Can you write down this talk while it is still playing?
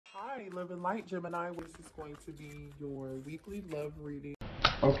Hi, Love and Light Gemini. This is going to be your weekly love reading.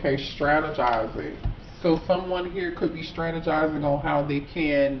 Okay, strategizing. So someone here could be strategizing on how they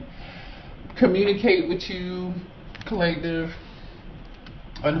can communicate with you, collective,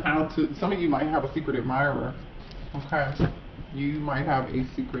 on how to. Some of you might have a secret admirer. Okay, you might have a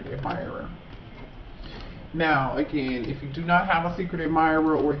secret admirer. Now, again, if you do not have a secret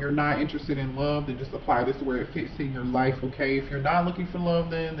admirer or you're not interested in love, then just apply this where it fits in your life, okay? If you're not looking for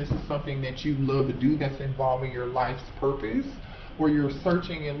love, then this is something that you love to do that's involving your life's purpose, or you're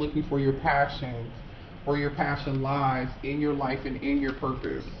searching and looking for your passion, where your passion lies in your life and in your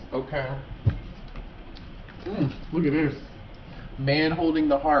purpose, okay? Look at this. Man holding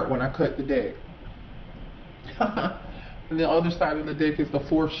the heart when I cut the deck. And the other side of the deck is the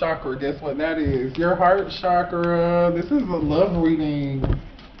fourth chakra. Guess what that is? Your heart chakra. This is a love reading.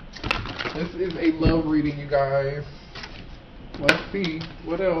 This is a love reading, you guys. Let's see.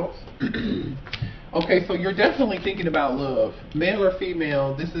 What else? Okay, so you're definitely thinking about love. Male or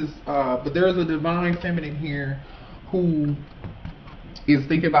female, this is, but there is a divine feminine here who is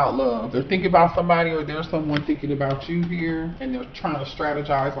thinking about love. They're thinking about somebody, or there's someone thinking about you here, and they're trying to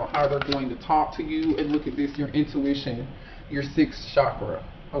strategize on how they're going to talk to you. And look at this, your intuition, your sixth chakra.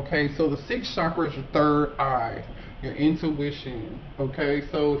 Okay, so the sixth chakra is your third eye, your intuition. Okay,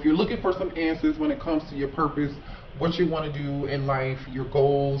 so if you're looking for some answers when it comes to your purpose, what you want to do in life, your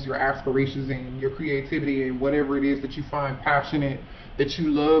goals, your aspirations, and your creativity, and whatever it is that you find passionate, that you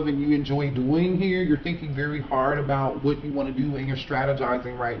love and you enjoy doing here, you're thinking very hard about what you want to do and you're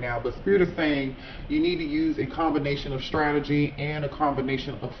strategizing right now. But Spirit is saying you need to use a combination of strategy and a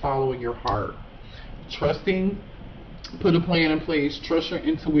combination of following your heart. Trusting, put a plan in place, trust your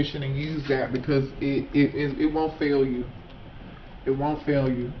intuition and use that, because it won't fail you. It won't fail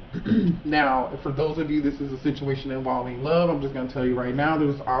you. Now, for those of you, this is a situation involving love. I'm just going to tell you right now,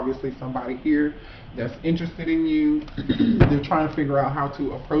 there's obviously somebody here that's interested in you. They're trying to figure out how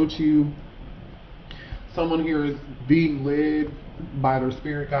to approach you. Someone here is being led by their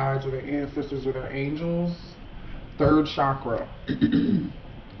spirit guides or their ancestors or their angels. Third chakra.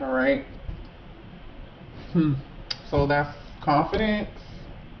 All right. So that's confidence.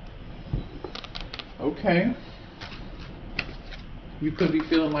 Okay. You could be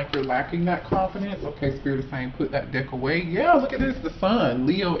feeling like you're lacking that confidence. Okay, Spirit is saying put that deck away. Yeah, look at this, the sun,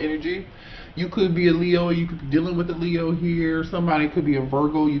 Leo energy. You could be a Leo, you could be dealing with a Leo here. Somebody could be a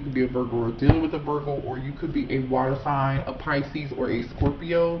Virgo, you could be a Virgo or dealing with a Virgo, or you could be a water sign, a Pisces, or a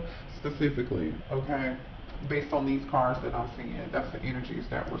Scorpio specifically, okay? Based on these cards that I'm seeing, that's the energies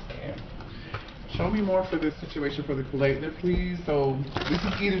that we're seeing. Show me more for this situation for the collective, please. So this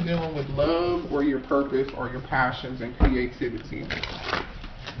is either dealing with love or your purpose or your passions and creativity.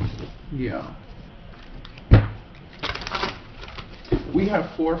 Yeah. We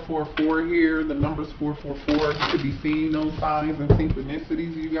have 444 here. The number's 444. You could be seeing those signs and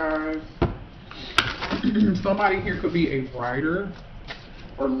synchronicities, you guys. Somebody here could be a writer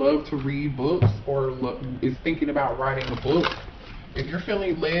or love to read books, or is thinking about writing a book. If you're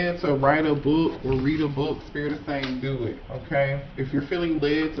feeling led to write a book or read a book, Spirit is saying do it, okay? If you're feeling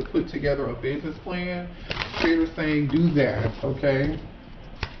led to put together a business plan, Spirit is saying do that, okay?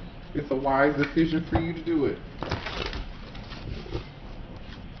 It's a wise decision for you to do it.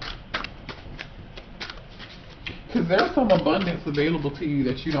 Because there's some abundance available to you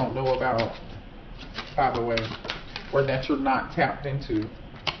that you don't know about, by the way, or that you're not tapped into.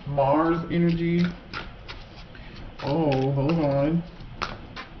 Mars energy. Oh, hold on.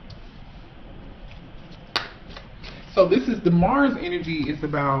 So this is the Mars energy is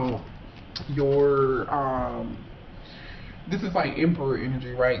about your, this is like Emperor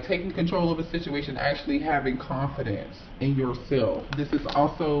energy, right? Taking control of a situation, actually having confidence in yourself. This is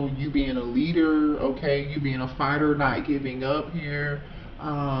also you being a leader, okay? You being a fighter, not giving up here.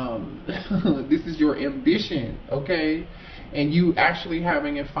 This is your ambition, okay? And you actually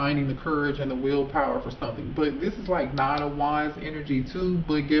having and finding the courage and the willpower for something. But this is like not a wise energy too.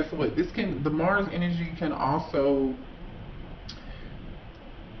 But guess what? The Mars energy can also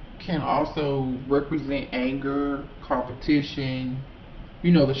represent anger, competition,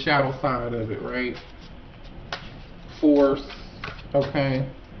 you know, the shadow side of it, right? Force, okay?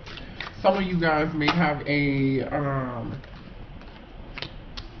 Some of you guys may have a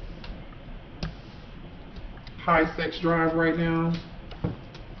high sex drive right now.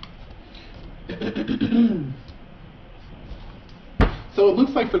 So it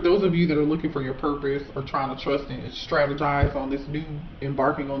looks like for those of you that are looking for your purpose or trying to trust and strategize on this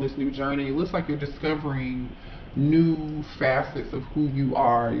embarking on this new journey, it looks like you're discovering new facets of who you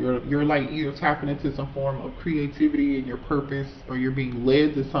are. You're like either tapping into some form of creativity and your purpose, or you're being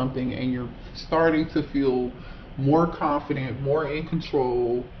led to something and you're starting to feel more confident, more in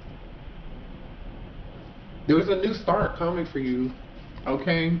control. There's a new start coming for you,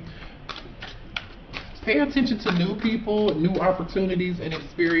 okay? Pay attention to new people, new opportunities and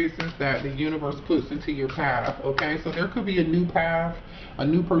experiences that the universe puts into your path, okay? So there could be a new path, a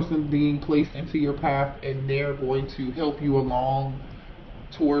new person being placed into your path, and they're going to help you along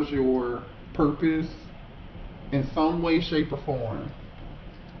towards your purpose in some way, shape, or form.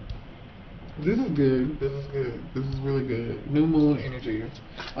 This is good. This is good. This is really good. New moon energy.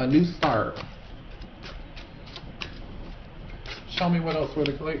 A new start. Show me what else for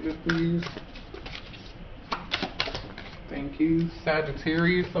the collective, please. Thank you.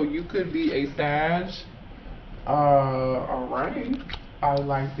 Sagittarius. So you could be a Sag. Alright. I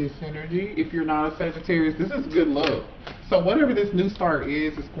like this energy. If you're not a Sagittarius, this is good luck. So whatever this new start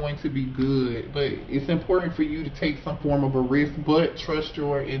is, it's going to be good. But it's important for you to take some form of a risk, but trust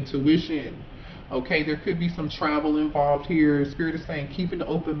your intuition. Okay, there could be some travel involved here. Spirit is saying keep an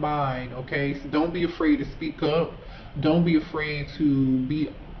open mind. Okay, so don't be afraid to speak up. Don't be afraid to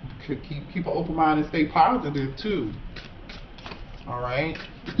keep an open mind and stay positive too. Alright.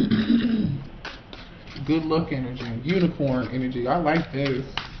 Good luck energy. Unicorn energy. I like this.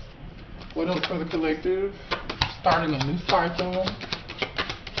 What else for the collective? Starting a new cycle.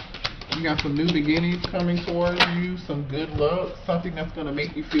 You got some new beginnings coming towards you. Some good luck. Something that's going to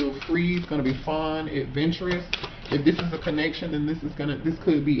make you feel free. It's going to be fun, adventurous. If this is a connection, then this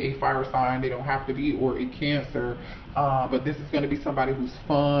could be a fire sign. They don't have to be, or a Cancer. But this is going to be somebody who's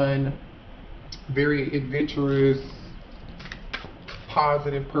fun, very adventurous,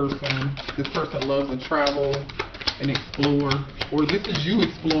 positive person. This person loves to travel and explore, or this is you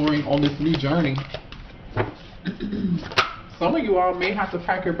exploring on this new journey. Some of you all may have to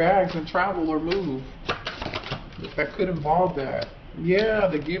pack your bags and travel or move. That could involve that. Yeah,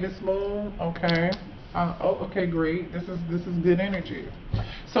 the Gibbous moon. Okay. Okay, great. This is good energy.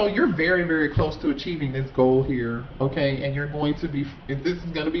 So you're very, very close to achieving this goal here. Okay, and you're going to be. If this is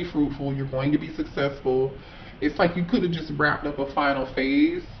going to be fruitful, you're going to be successful. It's like you could have just wrapped up a final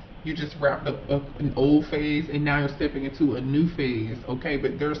phase. You just wrapped up an old phase, and now you're stepping into a new phase, okay?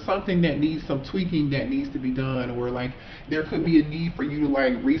 But there's something that needs some tweaking that needs to be done, or like there could be a need for you to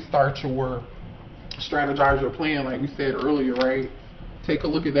like restart your, strategize your plan, like we said earlier, right? Take a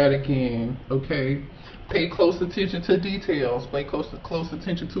look at that again, okay? Pay close attention to details. Pay close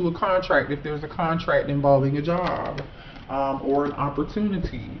attention to a contract if there's a contract involving a job or an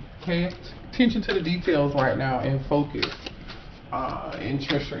opportunity. Pay attention to the details right now and focus. And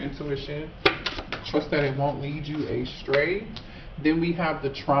trust your intuition. Trust that it won't lead you astray. Then we have the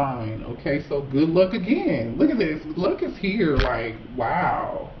trine. Okay, so good luck again. Look at this. Luck is here. Like,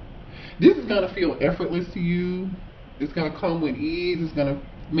 wow. This is going to feel effortless to you. It's going to come with ease. It's going to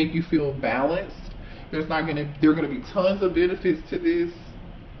make you feel balanced. There are going to be tons of benefits to this.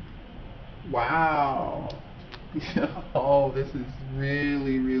 Wow. Oh, this is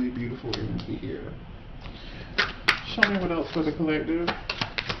really, really beautiful energy here. Show me what else for the collective.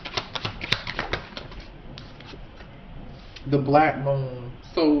 The black moon.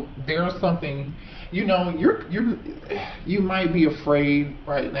 So there's something, you know, you might be afraid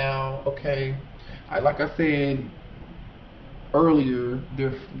right now, okay? Like I said earlier,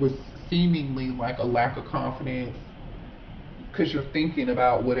 there was seemingly like a lack of confidence because you're thinking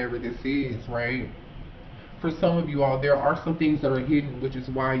about whatever this is, right? For some of you all, there are some things that are hidden, which is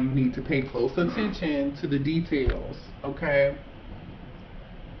why you need to pay close attention to the details, okay?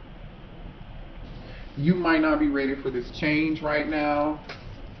 You might not be ready for this change right now.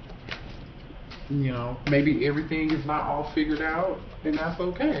 You know, maybe everything is not all figured out, and that's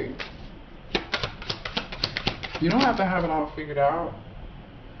okay. You don't have to have it all figured out.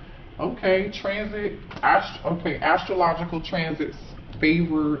 Okay, astrological transits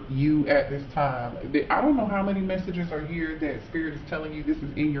favor you at this time. I don't know how many messages are here that Spirit is telling you this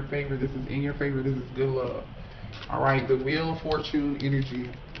is in your favor, this is in your favor, this is good luck. Alright, the Wheel of Fortune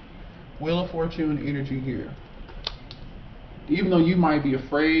energy. Wheel of Fortune energy here. Even though you might be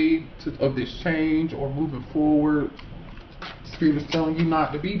afraid of this change or moving forward, Spirit is telling you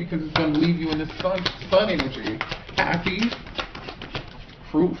not to be, because it's going to leave you in this sun energy. Happy,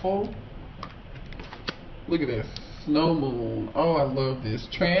 fruitful. Look at this. Snow moon. Oh, I love this.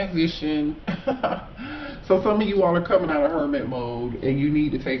 Transition. So some of you all are coming out of hermit mode and you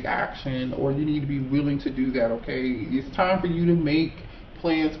need to take action, or you need to be willing to do that, okay? It's time for you to make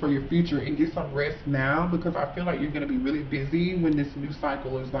plans for your future and get some rest now, because I feel like you're going to be really busy when this new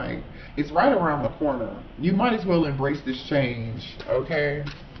cycle is like, it's right around the corner. You might as well embrace this change, okay?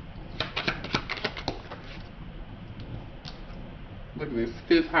 Look at this,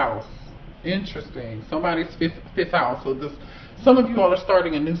 5th house. Interesting. Somebody's fifth house. So this, some of you all are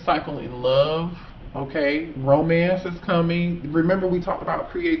starting a new cycle in love, okay? Romance is coming. Remember we talked about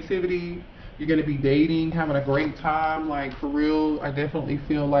creativity. You're going to be dating, having a great time, like for real. I definitely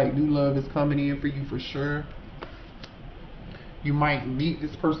feel like new love is coming in for you for sure. You might meet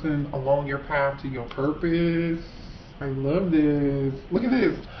this person along your path to your purpose. I love this. Look at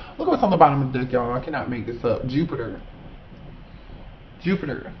this. Look what's on the bottom of the deck, y'all. I cannot make this up. Jupiter.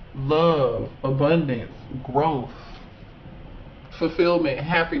 Jupiter, love, abundance, growth, fulfillment,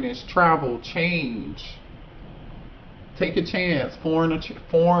 happiness, travel, change. Take a chance, foreign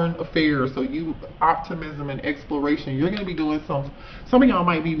affairs. So you, optimism and exploration. You're going to be doing some of y'all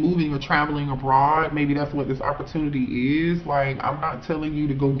might be moving or traveling abroad. Maybe that's what this opportunity is. Like, I'm not telling you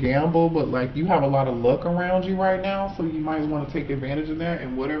to go gamble, but like you have a lot of luck around you right now. So you might want to take advantage of that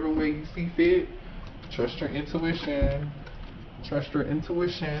in whatever way you see fit. Trust your intuition. Trust your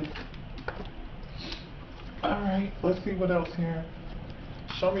intuition. Alright, let's see what else here.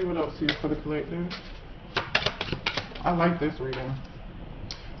 Show me what else here for the collective. I like this reading.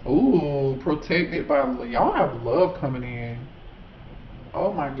 Ooh, protected by, y'all have love coming in.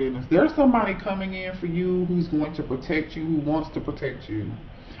 Oh my goodness. There's somebody coming in for you who's going to protect you, who wants to protect you,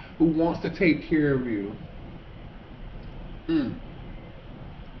 who wants to take care of you.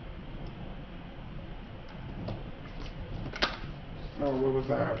 Oh, what was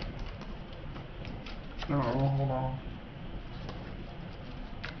that? Oh, hold on.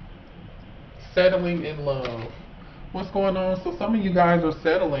 Settling in love. What's going on? So some of you guys are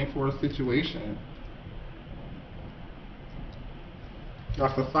settling for a situation.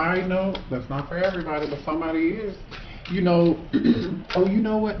 That's a side note. That's not for everybody, but somebody is. You know, oh, you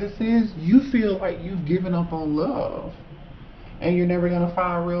know what this is? You feel like you've given up on love. And you're never going to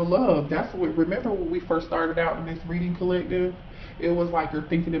find real love. That's what, remember when we first started out in this reading collective? It was like you're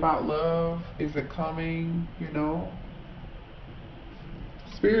thinking about love. Is it coming? You know?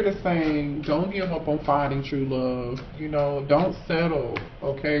 Spirit is saying, don't give up on finding true love. You know, don't settle,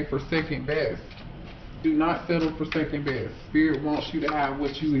 okay, for second best. Do not settle for second best. Spirit wants you to have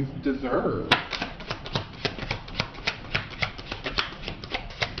what you deserve.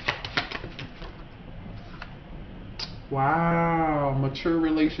 Wow, mature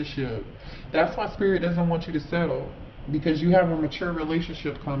relationship. That's why Spirit doesn't want you to settle, because you have a mature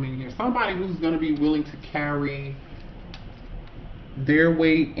relationship coming here. Somebody who's going to be willing to carry their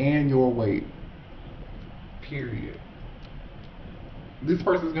weight and your weight. Period. This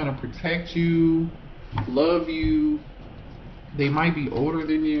person's going to protect you, love you. They might be older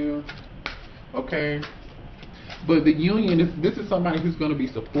than you. Okay? But the union, this is somebody who's going to be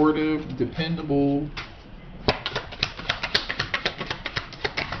supportive, dependable.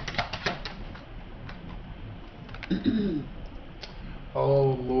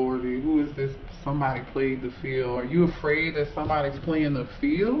 Oh Lordy, who is this? Somebody played the field. Are you afraid that somebody's playing the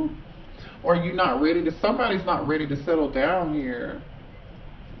field? Or are you not ready to? Somebody's not ready to settle down here.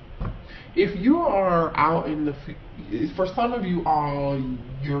 If you are out in the, for some of you all,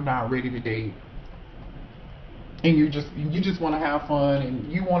 you're not ready to date, and you just want to have fun,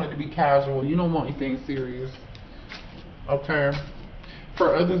 and you want it to be casual. You don't want anything serious. Okay.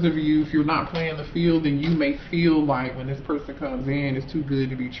 For others of you, if you're not playing the field, then you may feel like when this person comes in, it's too good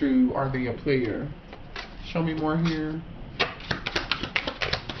to be true. Are they a player? Show me more here.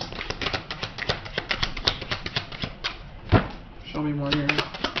 Show me more here.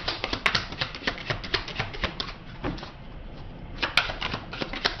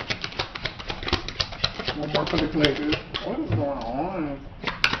 One more for the collective. What is going on?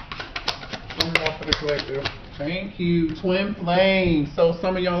 One more for the collective. Thank you. Twin flame. So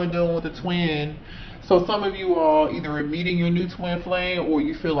some of y'all are dealing with a twin. So some of you all either are meeting your new twin flame, or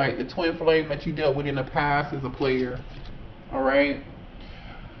you feel like the twin flame that you dealt with in the past is a player. All right.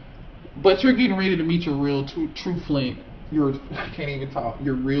 But you're getting ready to meet your real true flame. I can't even talk.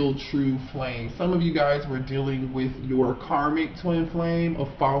 Your real true flame. Some of you guys were dealing with your karmic twin flame, a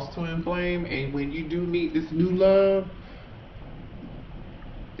false twin flame, and when you do meet this new love,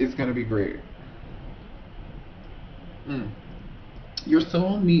 it's gonna be great. Your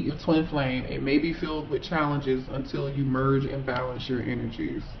soul meet your twin flame. It may be filled with challenges until you merge and balance your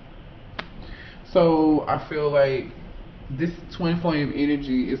energies. So I feel like this twin flame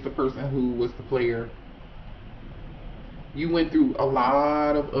energy is the person who was the player. You went through a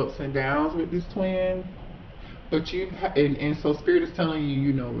lot of ups and downs with this twin, But and so Spirit is telling you,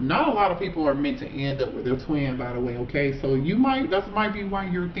 you know, not a lot of people are meant to end up with their twin, by the way, okay? So that might be why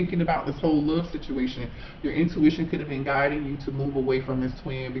you're thinking about this whole love situation. Your intuition could have been guiding you to move away from this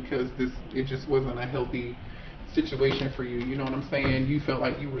twin because it just wasn't a healthy situation for you. You know what I'm saying? You felt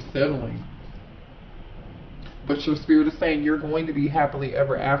like you were settling. But your Spirit is saying you're going to be happily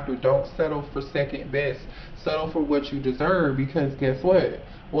ever after. Don't settle for second best. Settle for what you deserve, because guess what?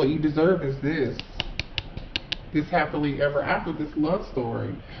 What you deserve is this happily ever after, this love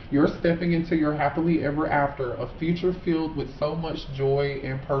story. You're stepping into your happily ever after, a future filled with so much joy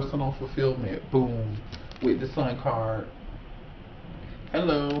and personal fulfillment. Boom. With the Sun card.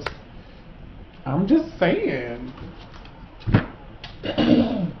 Hello. I'm just saying.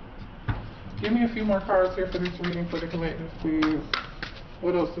 Give me a few more cards here for this reading for the collective, please.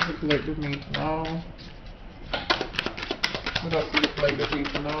 What else does the collective need to know? What else does the collective need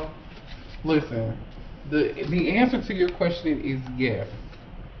to know? Listen. The answer to your question is yes.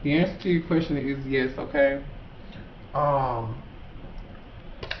 The answer to your question is yes, okay? I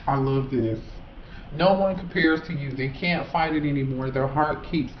love this. No one compares to you. They can't fight it anymore. Their heart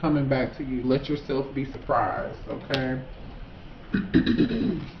keeps coming back to you. Let yourself be surprised, okay?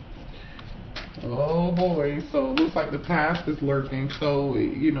 Oh boy, so it looks like the past is lurking. So,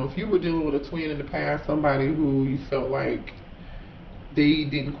 you know, if you were dealing with a twin in the past, somebody who you felt like they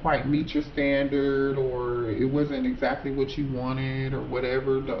didn't quite meet your standard, or it wasn't exactly what you wanted, or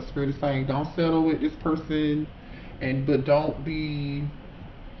whatever, the Spirit is saying, don't settle with this person, but don't be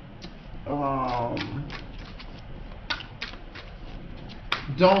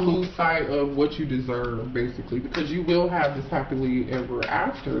don't lose sight of what you deserve, basically, because you will have this happily ever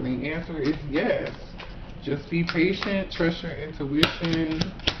after. The answer is yes. Just be patient, trust your intuition,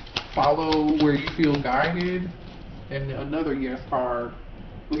 follow where you feel guided. And another yes card.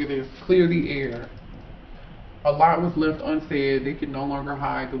 Look at this. Clear the air. A lot was left unsaid. They can no longer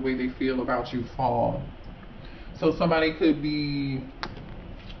hide the way they feel about you. Fall. So somebody could be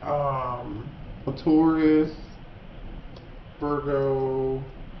a Taurus, Virgo,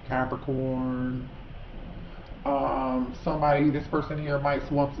 Capricorn. This person here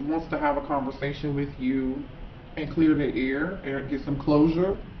wants to have a conversation with you and clear the air and get some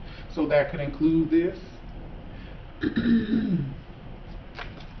closure. So that could include this.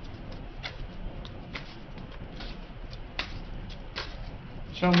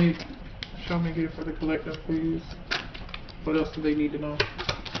 Show me here for the collective, please. What else do they need to know?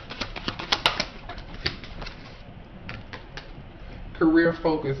 Career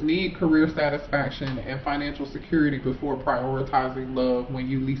focus. Need career satisfaction and financial security before prioritizing love when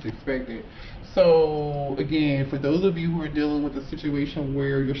you least expect it. So again, for those of you who are dealing with a situation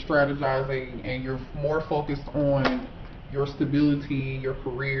where you're strategizing and you're more focused on your stability, your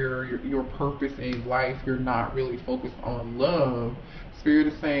career, your purpose in life, you're not really focused on love. Spirit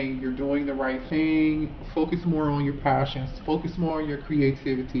is saying you're doing the right thing. Focus more on your passions. Focus more on your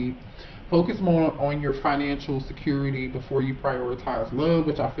creativity. Focus more on your financial security before you prioritize love,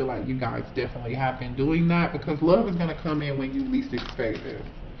 which I feel like you guys definitely have been doing that, because love is going to come in when you least expect it.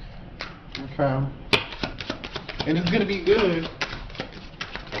 Okay. And it's going to be good.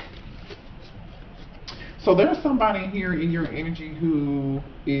 So there's somebody here in your energy who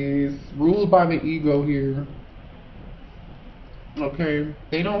is ruled by the ego here. Okay.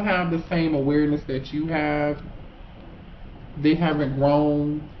 They don't have the same awareness that you have. They haven't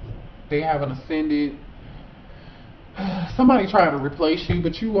grown. They haven't ascended. Somebody tried to replace you,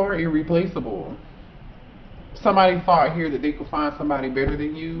 but you are irreplaceable. Somebody thought here that they could find somebody better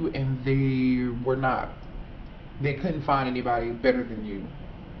than you, and they were not. They couldn't find anybody better than you.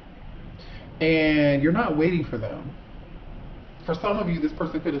 And you're not waiting for them. For some of you, this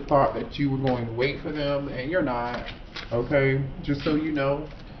person could have thought that you were going to wait for them, and you're not. Okay? Just so you know,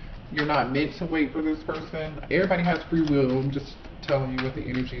 you're not meant to wait for this person. Everybody has free will. I'm just telling you what the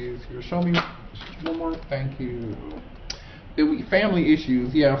energy is here. Show me one more. Thank you. Family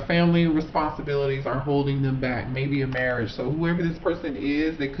issues. Yeah, family responsibilities are holding them back. Maybe a marriage. So whoever this person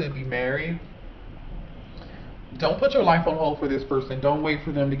is, they could be married. Don't put your life on hold for this person. Don't wait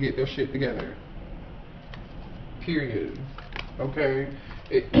for them to get their shit together. Period. Okay?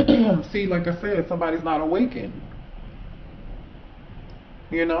 See, like I said, somebody's not awakened.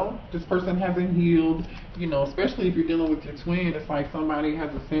 You know, this person hasn't healed. You know, especially if you're dealing with your twin, it's like somebody has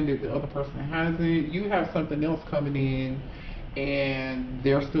ascended, the other person hasn't. You have something else coming in, and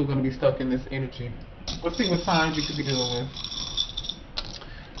they're still going to be stuck in this energy. Let's see what signs you could be dealing with.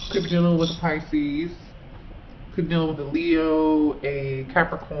 Could be dealing with a Pisces. Could be dealing with a Leo, a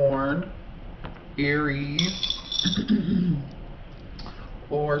Capricorn, Aries,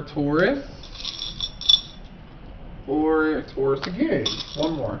 or Taurus, or Taurus again.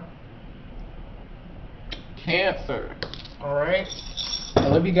 One more. Cancer. Alright. I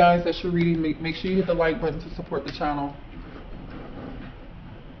love you guys. That's your reading. Make sure you hit the like button to support the channel.